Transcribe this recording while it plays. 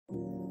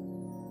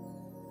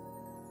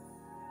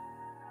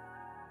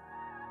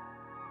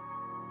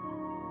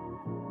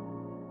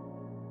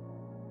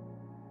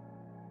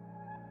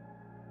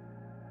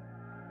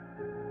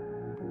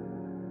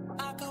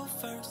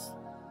first.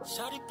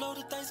 Shawty blow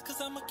the dice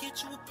cause I'ma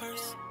get you a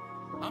purse.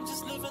 I'm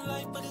just living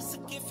life but it's a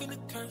gift and a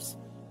curse.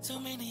 Too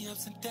many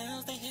ups and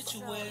downs, they hit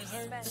you where it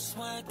hurt. That's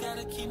why I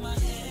gotta keep my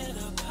head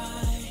up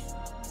high.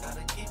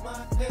 Gotta keep my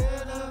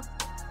head up,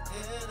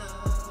 head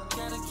up.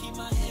 Gotta keep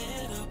my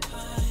head up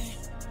high.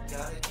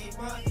 Gotta keep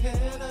my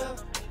head up.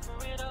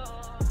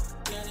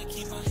 Gotta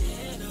keep my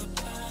head up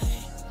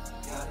high.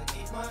 Gotta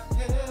keep my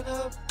head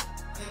up,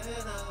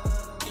 head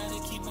up. Gotta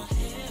keep my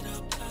head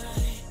up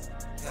high.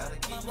 Gotta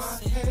keep Mama my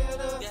said, head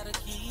up. gotta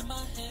keep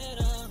my head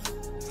up.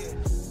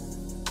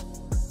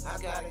 Yeah.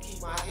 I gotta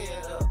keep my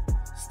head up.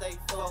 Stay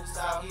focused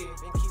out here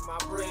and keep my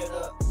bread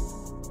up.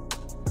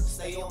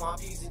 Stay on my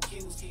P's and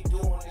Q's, keep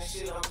doing the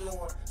shit I'm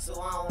doing so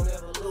I don't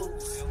ever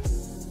lose.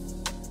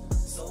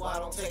 So I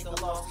don't take a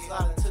loss, cause I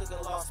done took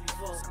a loss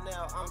before, so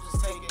now I'm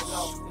just taking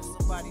off. When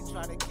somebody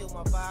try to kill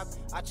my vibe,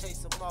 I chase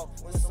them off.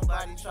 When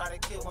somebody try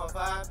to kill my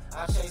vibe,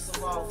 I chase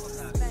them off.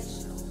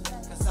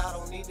 Cause I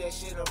don't need that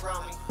shit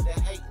around me. That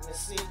hating and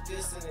sneak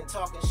dissing and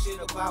talking shit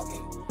about me.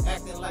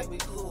 Acting like we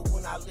cool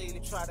when I leave,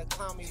 try to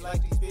clown me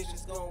like these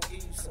bitches gon'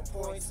 give you some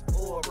points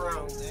or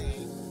around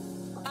me.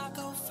 I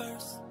go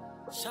first.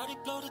 Shawty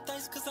blow the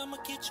dice cause I'ma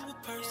get you a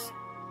purse.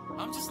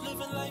 I'm just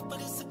living life but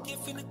it's a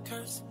gift and a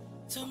curse.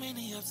 Too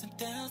many ups and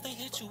downs, they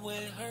hit you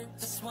where it hurt.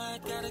 That's why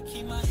I gotta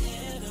keep my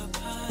head up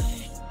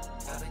high.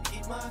 Gotta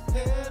keep my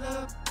head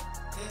up,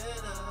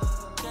 head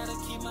up. Gotta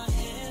keep my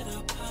head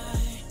up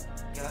high.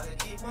 Gotta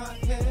keep my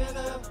head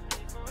up.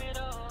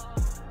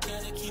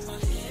 Gotta keep my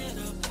head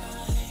up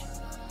high.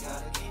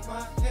 Gotta keep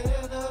my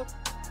head up,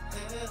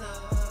 head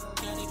up.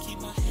 Gotta keep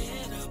my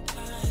head up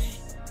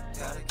high.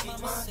 Gotta keep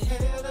Mama my said,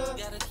 head up.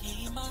 gotta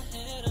keep my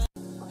head up.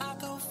 I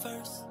go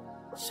first.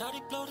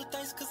 Shawty blow the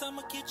dice cause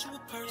I'ma get you a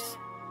purse.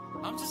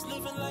 I'm just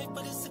living life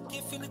but it's a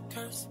gift and a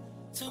curse.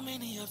 Too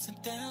many ups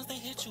and downs, they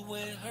hit you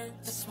where it hurt.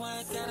 That's why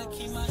I gotta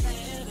keep my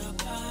head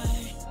up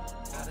high.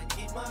 Gotta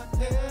keep my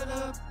head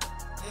up,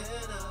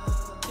 head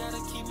up.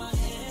 Gotta keep my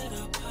head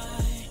up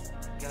high.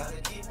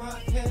 Gotta keep my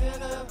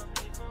head up.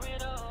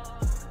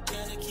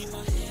 Gotta keep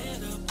my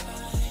head up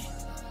high.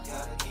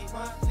 Gotta keep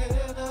my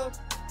head up,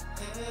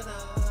 head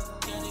up.